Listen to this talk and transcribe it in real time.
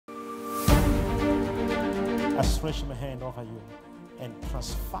I stretch my hand over you and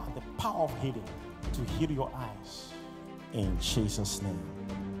transfer the power of healing to heal your eyes. In Jesus' name.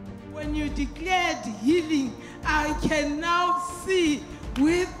 When you declared healing, I can now see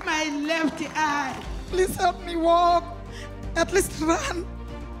with my left eye. Please help me walk, at least run.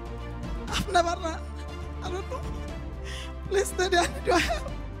 I've never run. I don't know. Please, Daddy, I need your help.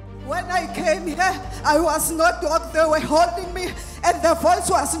 When I came here, I was not walking. They were holding me, and the voice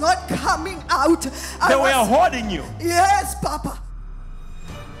was not coming out. They were holding you? Yes, Papa.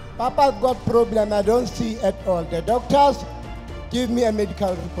 Papa's got problem I don't see at all. The doctors give me a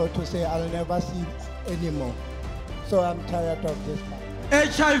medical report to say I'll never see anymore. So I'm tired of this.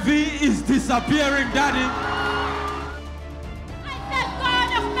 HIV is disappearing, Daddy. I said, God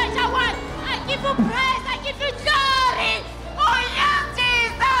of measure one, I give you praise, I give you glory. Oh yes,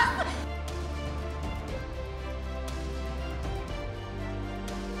 Jesus.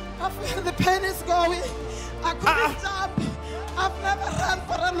 I feel the pain is going. I couldn't jump. I've never run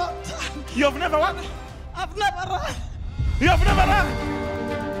for a long time. You have never what? I've never run. You have never run?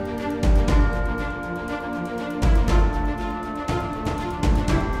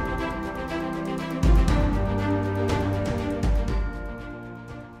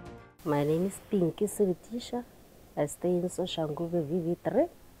 My name is Pinky Siritisha. I stay in Soshanguve VV3.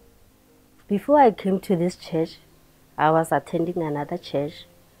 Before I came to this church, I was attending another church,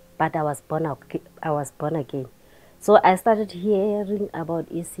 but I was born again. So I started hearing about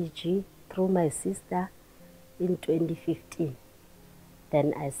ECG through my sister in 2015.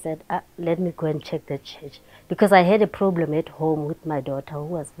 Then I said, let me go and check the church, because I had a problem at home with my daughter who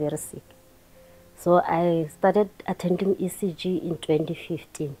was very sick. So I started attending ECG in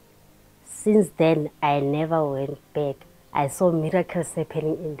 2015. Since then, I never went back. I saw miracles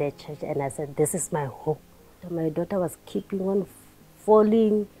happening in the church, and I said, this is my hope. My daughter was keeping on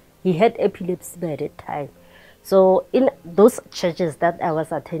falling. He had epilepsy by that time. So in those churches that I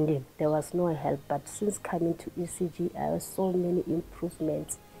was attending, there was no help. But since coming to ECG, I saw many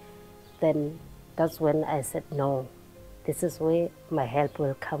improvements. Then that's when I said, no, this is where my help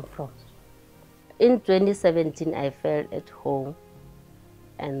will come from. In 2017, I fell at home,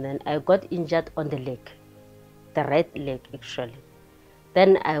 and then I got injured on the leg, the right leg actually.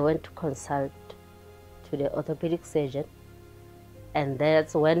 Then I went to consult to the orthopedic surgeon, and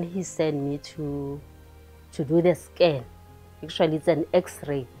that's when he sent me to do the scan. Actually, it's an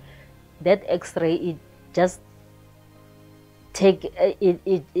X-ray. That X-ray, it just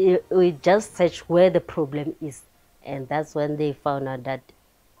search where the problem is, and that's when they found out that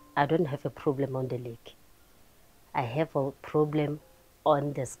I don't have a problem on the leg. I have a problem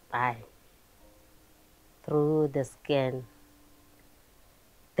on the spine through the scan.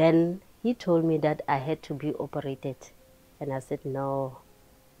 Then he told me that I had to be operated, and I said no.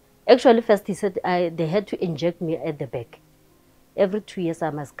 Actually, first he said they had to inject me at the back. Every 2 years I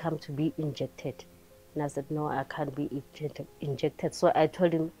must come to be injected. And I said, no, I can't be injected. So I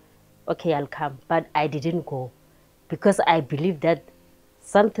told him, okay, I'll come. But I didn't go because I believe that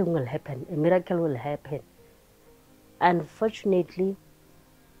something will happen, a miracle will happen. Unfortunately,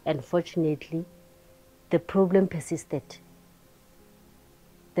 the problem persisted.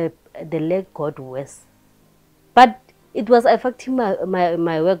 The leg got worse. But it was affecting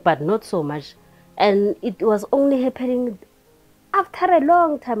my work, but not so much. And it was only happening after a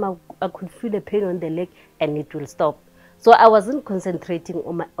long time. I could feel the pain on the leg and it will stop. So I wasn't concentrating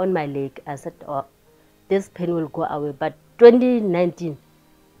on my leg. I said, oh, this pain will go away. But 2019,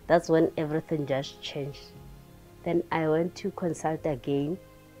 that's when everything just changed. Then I went to consult again.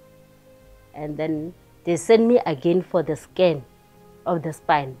 And then they sent me again for the scan of the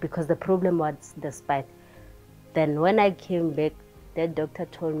spine because the problem was the spine. Then when I came back, that doctor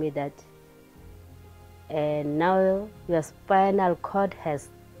told me that now your spinal cord has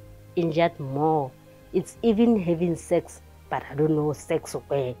injured more. It's even having sex, but I don't know sex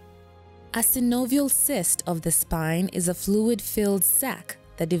where. A synovial cyst of the spine is a fluid-filled sac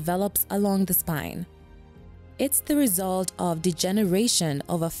that develops along the spine. It's the result of degeneration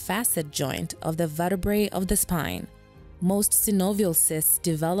of a facet joint of the vertebrae of the spine. Most synovial cysts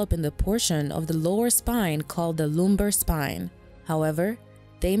develop in the portion of the lower spine called the lumbar spine. However,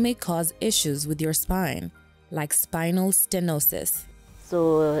 they may cause issues with your spine, like spinal stenosis.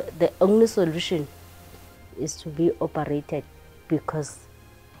 So the only solution is to be operated because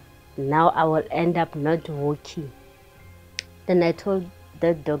now I will end up not walking. Then I told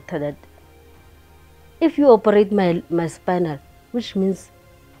the doctor that if you operate my spinal, which means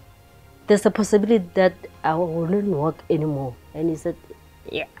there's a possibility that I wouldn't walk anymore. And he said,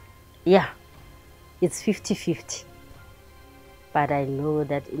 yeah, it's 50-50. but I know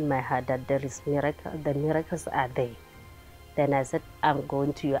that in my heart that there is miracle. The miracles are there. Then I said, I'm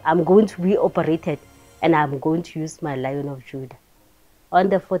going to be operated, and I'm going to use my Lion of Judah. On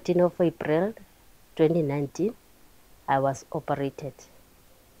the 14th of April, 2019, I was operated.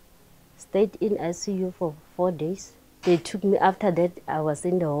 Stayed in ICU for 4 days. They took me. After that, I was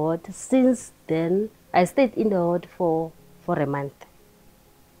in the ward. Since then, I stayed in the ward for a month.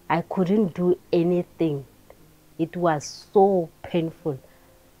 I couldn't do anything. It was so painful.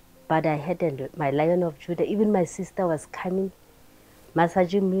 But I had my Lion of Judah. Even my sister was coming,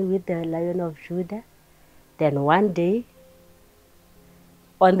 massaging me with the Lion of Judah. Then one day,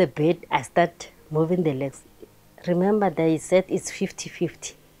 on the bed, I start moving the legs. Remember, they said it's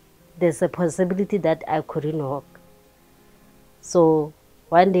 50-50. There's a possibility that I couldn't walk. So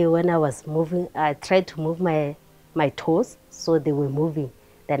one day when I was moving, I tried to move my toes, so they were moving.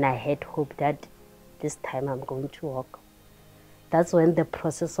 Then I had hope that this time I'm going to walk. That's when the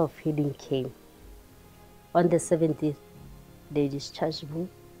process of healing came. On the 17th, they discharged me.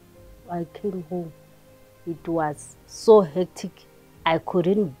 I came home. It was so hectic. I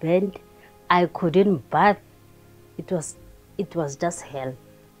couldn't bend. I couldn't bath. It was just hell.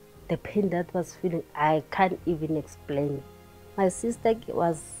 The pain that was feeling, I can't even explain. My sister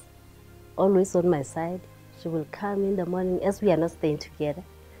was always on my side. She will come in the morning, as we are not staying together.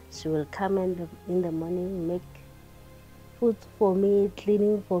 She will come in the morning, make food for me,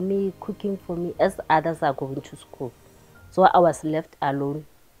 cleaning for me, cooking for me, as others are going to school. So I was left alone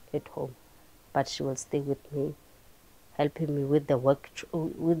at home, but she will stay with me, helping me with the work,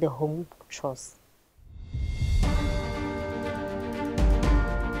 with the home chores.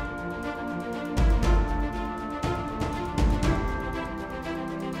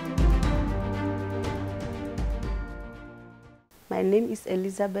 My name is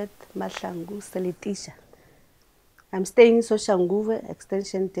Elizabeth Mahlangu Seletisha. I'm staying in Soshanguve,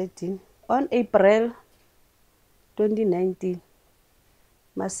 extension 13. On April 2019,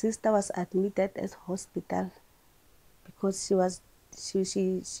 my sister was admitted at hospital because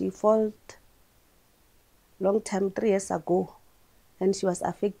she fell long time, 3 years ago, and she was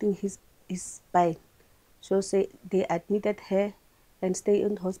affecting his spine. So they admitted her and stay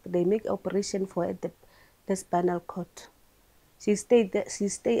in hospital. They make operation for the spinal cord. She stayed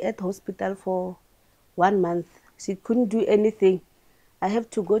at hospital for 1 month. She couldn't do anything. I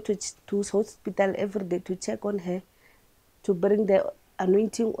have to go to hospital every day to check on her, to bring the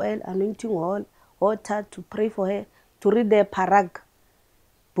anointing oil, water, to pray for her, to read the Parag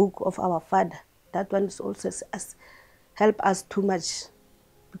book of our Father. That one is also help us too much,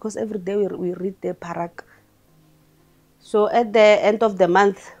 because every day we read the Parag. So at the end of the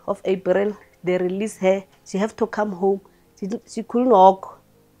month of April, they released her. She have to come home. She couldn't walk.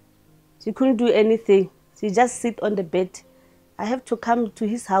 She couldn't do anything. She just sit on the bed. I have to come to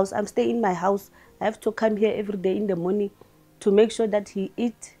his house. I'm staying in my house. I have to come here every day in the morning to make sure that he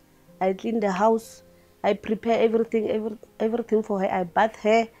eat. I clean the house. I prepare everything for her. I bath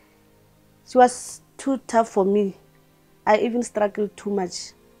her. She was too tough for me. I even struggled too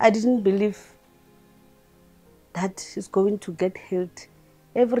much. I didn't believe that she's going to get healed.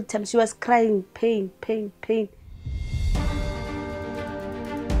 Every time she was crying, pain, pain, pain.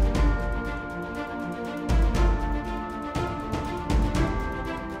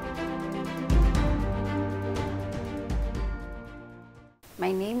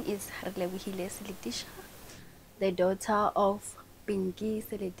 My name is Harlewihile Seletisha, the daughter of Pinky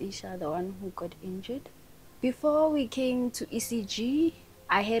Seletisha, the one who got injured. Before we came to ECG,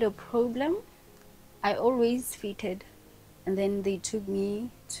 I had a problem. I always fitted, and then they took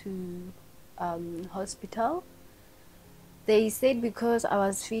me to hospital. They said because I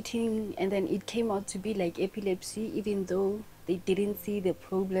was fitting, and then it came out to be like epilepsy, even though they didn't see the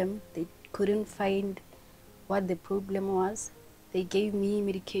problem. They couldn't find what the problem was. They gave me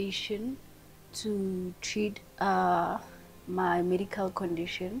medication to treat my medical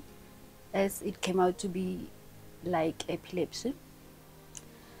condition, as it came out to be like epilepsy.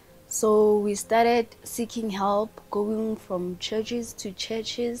 So we started seeking help, going from churches to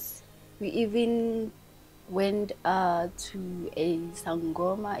churches. We even went to a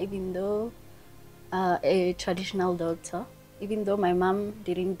Sangoma, even though a traditional doctor, even though my mom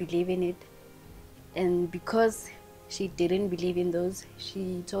didn't believe in it. And because she didn't believe in those,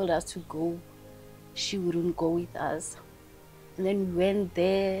 she told us to go. She wouldn't go with us. And then we went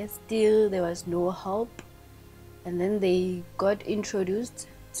there, still there was no help. And then they got introduced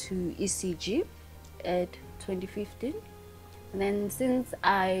to ECG at 2015. And then since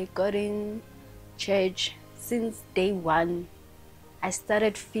I got in church, since day one, I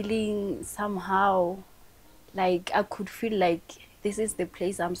started feeling somehow Like I could feel like this is the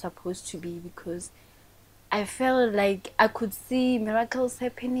place I'm supposed to be, because I felt like I could see miracles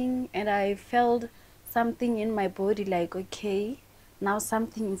happening, and I felt something in my body like, okay, now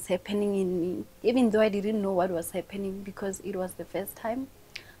something is happening in me, even though I didn't know what was happening, because it was the first time.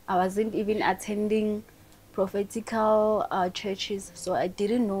 I wasn't even attending prophetical churches, so I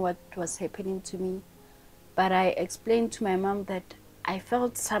didn't know what was happening to me. But I explained to my mom that I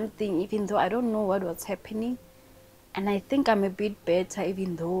felt something, even though I don't know what was happening. And I think I'm a bit better,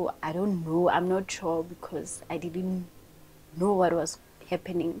 even though I don't know, I'm not sure, because I didn't know what was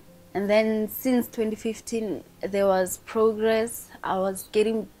happening. And then since 2015, there was progress. I was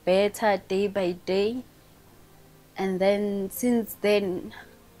getting better day by day. And then since then,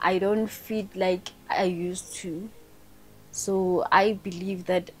 I don't feel like I used to. So I believe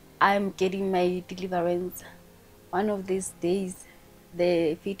that I'm getting my deliverance. One of these days,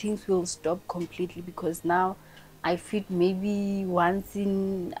 the fittings will stop completely, because now I fit maybe once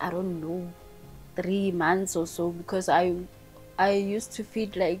in, I don't know, 3 months or so, because I used to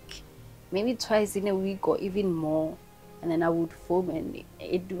fit like maybe twice in a week or even more, and then I would foam, and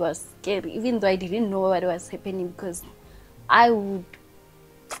it was scary, even though I didn't know what was happening, because I would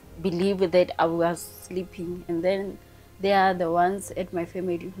believe that I was sleeping, and then they are the ones at my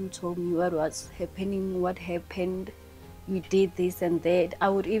family who told me what was happening, what happened, you did this and that. I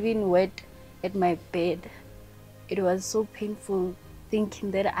would even wet at my bed. It was so painful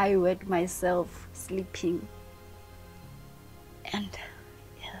thinking that I wet myself sleeping. And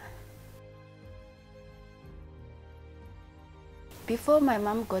yeah. Before my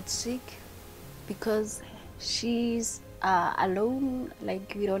mom got sick, because she's alone,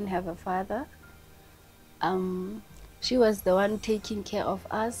 like we don't have a father, she was the one taking care of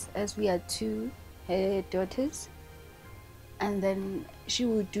us, as we are 2 her daughters. And then she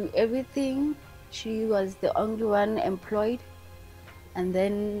would do everything. She was the only one employed. And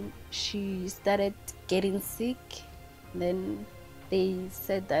then she started getting sick. Then they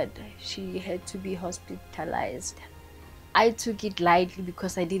said that she had to be hospitalized. I took it lightly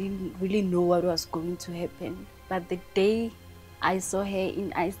because I didn't really know what was going to happen. But the day I saw her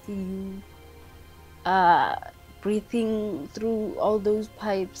in ICU, breathing through all those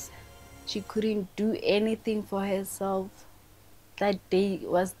pipes, she couldn't do anything for herself. That day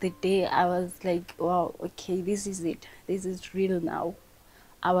was the day I was like, wow, okay, this is it. This is real now.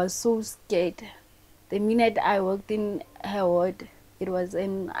 I was so scared. The minute I walked in her ward, it was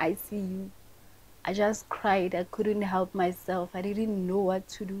in ICU. I just cried. I couldn't help myself. I didn't know what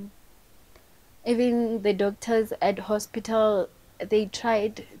to do. Even the doctors at hospital, they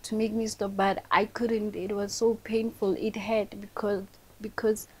tried to make me stop, but I couldn't. It was so painful. It hurt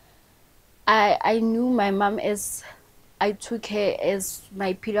because I knew my mom as I took her as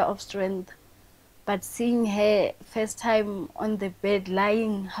my pillar of strength. But seeing her first time on the bed,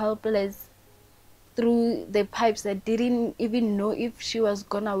 lying helpless through the pipes, I didn't even know if she was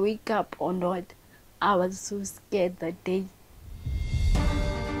gonna wake up or not. I was so scared that day.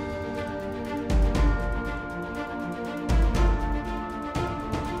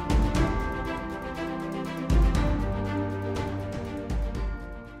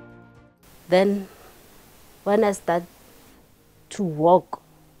 Then when I started to walk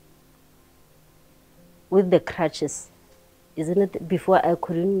with the crutches, isn't it? Before I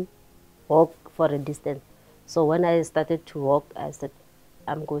couldn't walk for a distance. So when I started to walk, I said,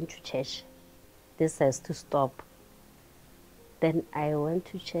 I'm going to church. This has to stop. Then I went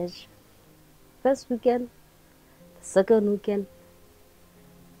to church. First weekend, the second weekend,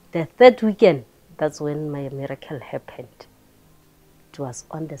 the third weekend, that's when my miracle happened. It was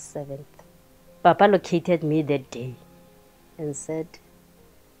on the 7th. Papa located me that day and said,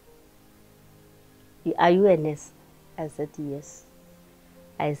 are you a nurse? I said, yes.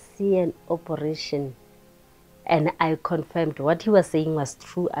 I see an operation. And I confirmed what he was saying was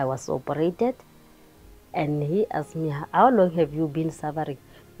true. I was operated. And he asked me, how long have you been suffering?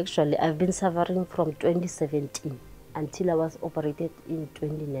 Actually, I've been suffering from 2017 until I was operated in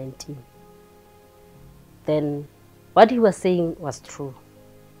 2019. Then what he was saying was true.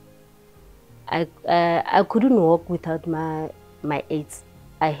 I couldn't walk without my aids.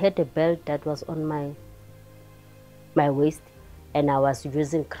 I had a belt that was on my waist, and I was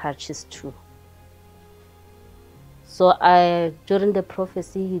using crutches too. So during the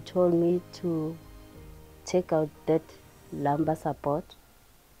prophecy, he told me to take out that lumbar support,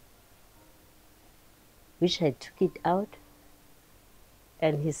 which I took it out,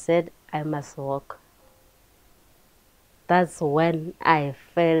 and he said I must walk. That's when I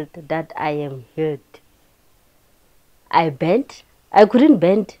felt that I am healed. I bent. I couldn't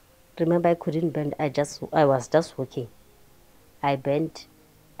bend Remember, I couldn't bend. I was just walking. I bent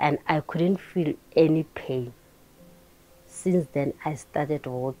and I couldn't feel any pain. Since then, I started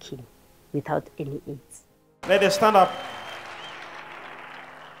walking without any aids. Ladies, stand up.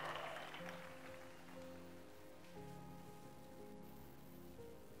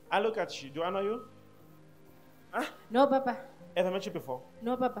 I look at you. Do I know you? Huh? No, Papa. Have I met you before?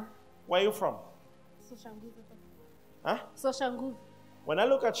 No, Papa. Where are you from? Soshangu, Papa. Huh? Soshangu. When I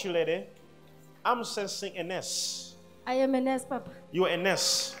look at you, lady, I'm sensing a nurse. I am a nurse, Papa. You're a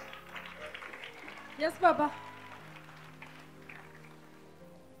nurse. Yes, Papa.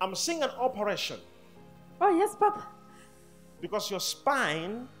 I'm seeing an operation. Oh, yes, Papa. Because your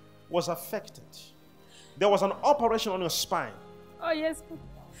spine was affected. There was an operation on your spine. Oh, yes, Papa.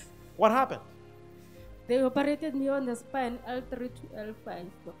 What happened? They operated me on the spine, L3 to L5,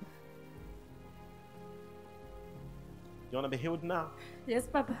 Papa. You want to be healed now? Yes,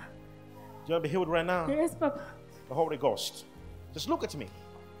 Papa. Do you want to be healed right now? Yes, Papa. The Holy Ghost. Just look at me.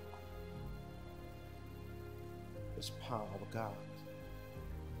 This power of God.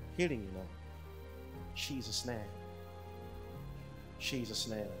 Healing you now. Jesus' name. Jesus'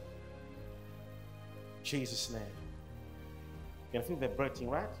 name. Jesus' name. You can feel vibrating,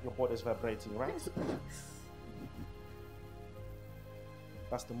 right? Your body is vibrating, right?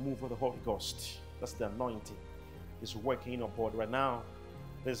 That's the move of the Holy Ghost. That's the anointing. It's working in your body right now.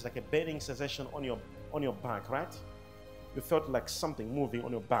 There's like a burning sensation on your back, right? You felt like something moving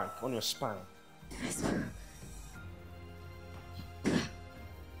on your back, on your spine.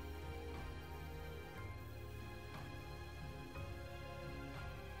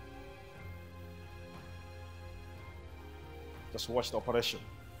 Just watch the operation.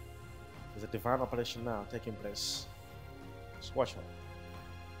 There's a divine operation now taking place. Just watch it.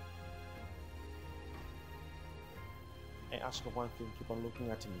 I ask you one thing, keep on looking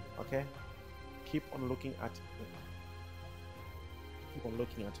at me, okay? Keep on looking at me. Keep on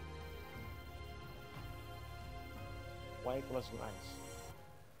looking at me. Why you close your eyes?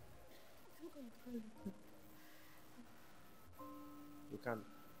 You can't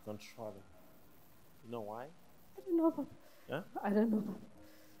control it. You know why? I don't know, Papa. Yeah? I don't know, Papa.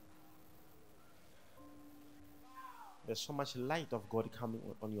 There's so much light of God coming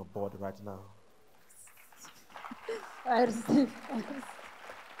on your body right now. I receive.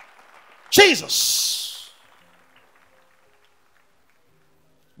 Jesus!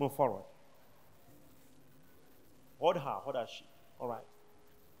 Move forward. Hold her. Hold her. All right.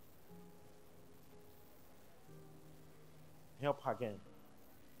 Help her again.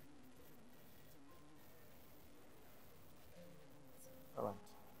 All right.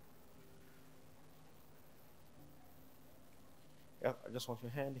 Yeah, I just want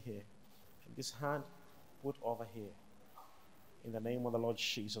your hand here. And this hand put over here. In the name of the Lord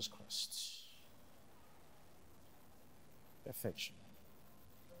Jesus Christ. Perfection.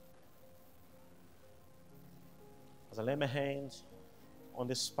 As I lay my hands on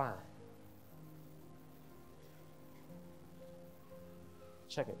the spine,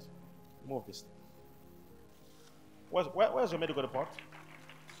 check it. Move this thing. Where's your medical report?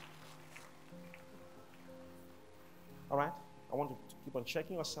 All right. I want you to keep on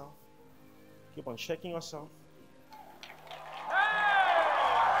checking yourself. Keep on checking yourself.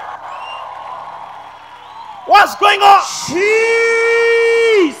 What's going on?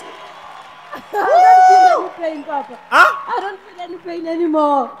 Jeez! I don't feel any pain, Papa. Huh? I don't feel any pain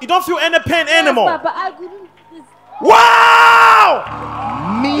anymore. You don't feel any pain anymore? Yes, Papa, I couldn't. Wow!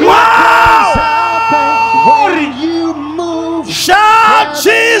 Wow! When you move, shout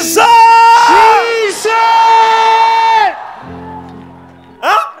Jesus! Jesus!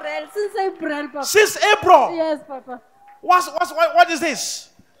 Huh? Since April, Papa. Since April? Yes, Papa. What is this?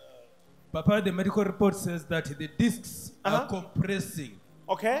 Papa, the medical report says that the discs are compressing.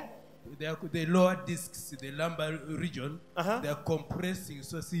 Okay. The lower discs, the lumbar region, they are compressing.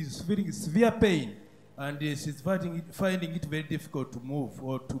 So she's feeling severe pain. And she's finding it very difficult to move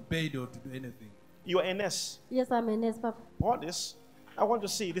or to bend or to do anything. You are a nurse? Yes, I'm a nurse, Papa. What is? I want to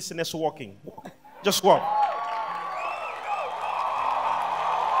see this nurse walking. Just walk.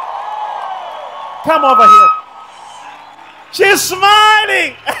 Come over here. She's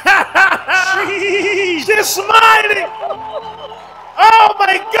smiling. She's smiling. Oh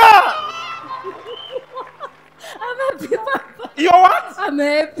my God. I'm happy, Papa. You are what? I'm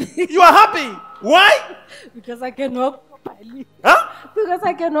happy. You are happy. Why? Because I can walk properly. Huh? Because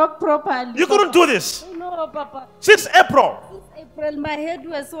I can walk properly. You couldn't do this? No, Papa. Since April? Since April, my head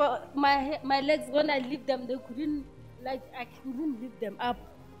was so, my legs, when I lift them, they couldn't, like, I couldn't lift them up.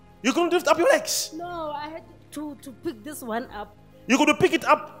 You couldn't lift up your legs? No, I had to pick this one up. You couldn't pick it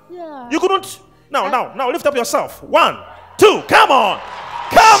up. Yeah. You couldn't. Now, lift up yourself. 1, 2, come on.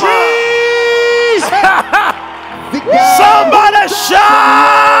 Come on. Somebody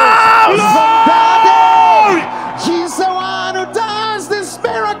shout. Glory. He's the one who does these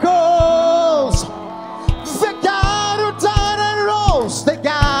miracles. The God who died and rose. The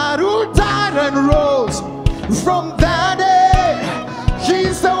God who died and rose. From that day,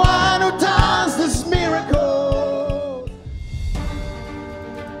 he's the one who does this miracle.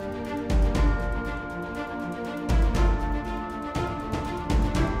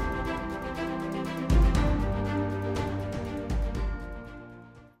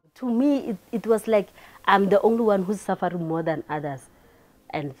 To me, it was like I'm the only one who's suffering more than others.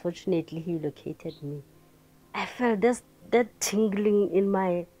 And fortunately, he located me. I felt that tingling in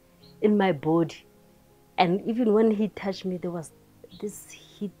my body. And even when he touched me, there was this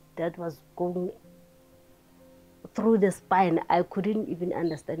heat that was going through the spine. I couldn't even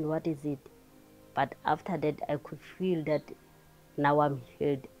understand what is it. But after that, I could feel that now I'm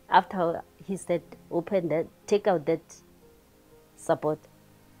healed. After he said, open that, take out that support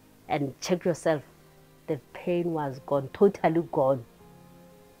and check yourself. The pain was gone, totally gone.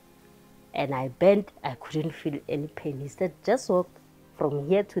 And I bent, I couldn't feel any pain. He said, just walk from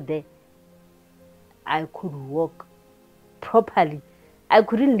here to there. I could walk properly. I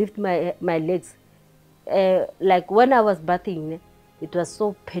couldn't lift my legs. Like when I was bathing, it was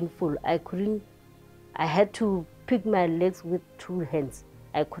so painful. I had to pick my legs with 2 hands.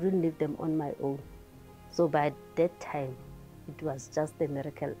 I couldn't lift them on my own. So by that time, it was just a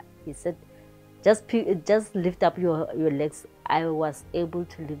miracle. He said, just lift up your legs. I was able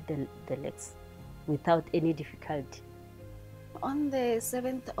to lift the legs without any difficulty. On the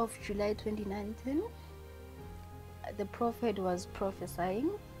 7th of July 2019, the prophet was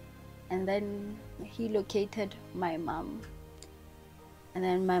prophesying, and then he located my mom. And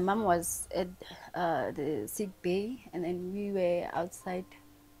then my mom was at the sick bay, and then we were outside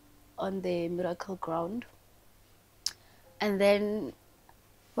on the miracle ground. And then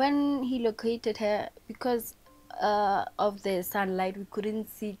when he located her, because of the sunlight, we couldn't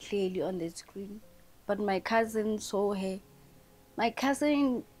see clearly on the screen. But my cousin saw her. My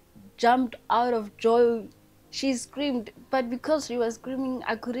cousin jumped out of joy. She screamed, but because she was screaming,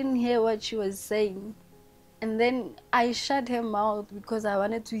 I couldn't hear what she was saying. And then I shut her mouth because I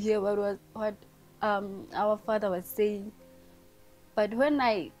wanted to hear what our father was saying. But when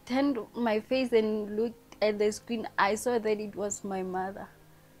I turned my face and looked at the screen, I saw that it was my mother.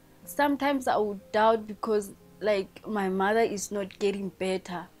 Sometimes I would doubt because like my mother is not getting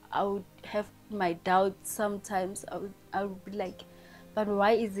better. I would have my doubts sometimes. I would be like, but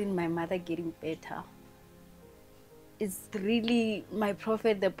why isn't my mother getting better? It's really my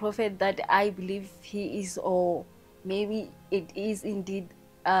prophet, the prophet that I believe he is, or maybe it is indeed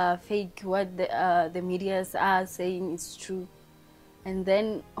fake. What the medias are saying is true. And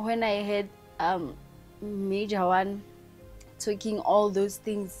then when I heard Major One talking all those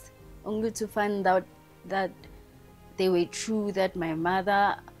things, only to find out that they were true, that my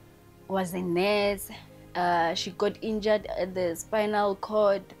mother was a nurse, she got injured at the spinal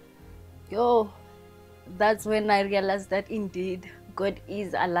cord. That's when I realized that indeed God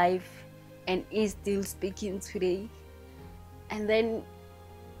is alive and is still speaking today. And then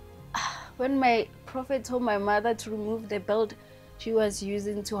when my prophet told my mother to remove the belt she was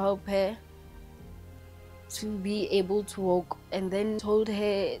using to help her to be able to walk, and then told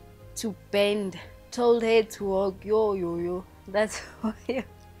her to bend, told her to walk, that's why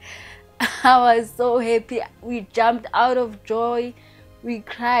I was so happy. We jumped out of joy. We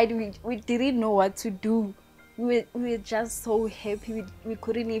cried. We didn't know what to do. We were just so happy. We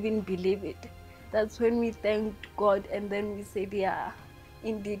couldn't even believe it. That's when we thanked God, and then we said, yeah,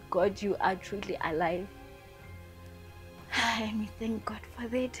 indeed, God, you are truly alive. And we thank God for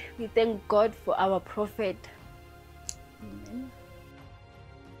that. We thank God for our prophet. Amen.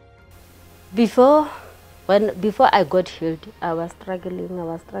 Before I got healed, I was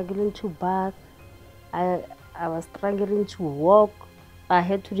struggling to bath. I was struggling to walk. I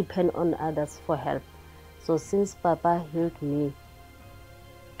had to depend on others for help. So since Papa healed me,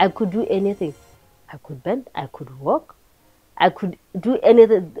 I could do anything. I could bend, I could walk, I could do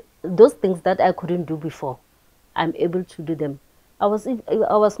anything. Those things that I couldn't do before, I'm able to do them. I was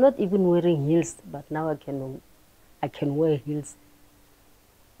not even wearing heels, but now I can wear heels.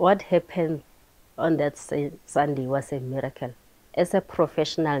 What happened on that Sunday was a miracle. As a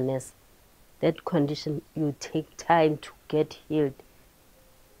professional nurse, that condition, you take time to get healed.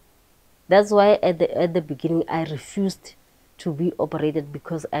 That's why at the beginning I refused to be operated,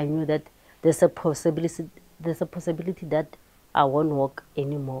 because I knew that there's a possibility that I won't walk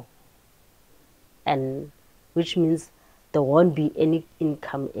anymore. And which means there won't be any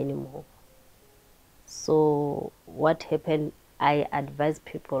income anymore. So what happened, I advise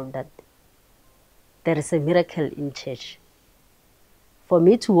people that there is a miracle in church. For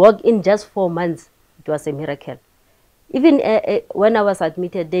me to walk in just 4 months, it was a miracle. Even when I was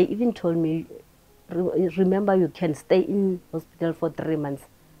admitted, they even told me, remember, you can stay in hospital for 3 months.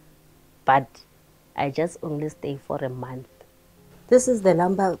 But I just only stay for a month. This is the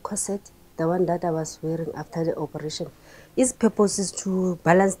lumbar corset, the one that I was wearing after the operation. Its purpose is to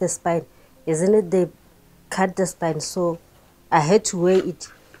balance the spine. Isn't it? They cut the spine, so I had to wear it.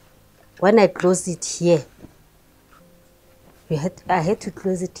 When I close it here, I had to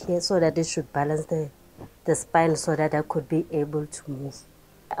close it here so that it should balance the spine so that I could be able to move.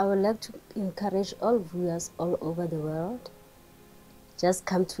 I would like to encourage all viewers all over the world, just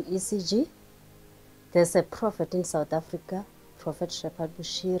come to ECG. There's a prophet in South Africa, Prophet Shepherd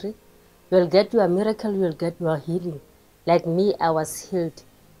Bushiri. You'll get your miracle, you'll get your healing. Like me, I was healed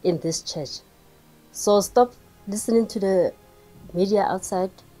in this church. So stop listening to the media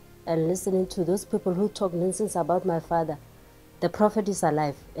outside and listening to those people who talk nonsense about my father. The prophet is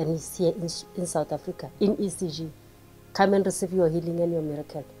alive and he's here in South Africa, in ECG. Come and receive your healing and your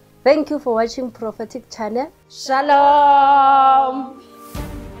miracle. Thank you for watching Prophetic Channel. Shalom!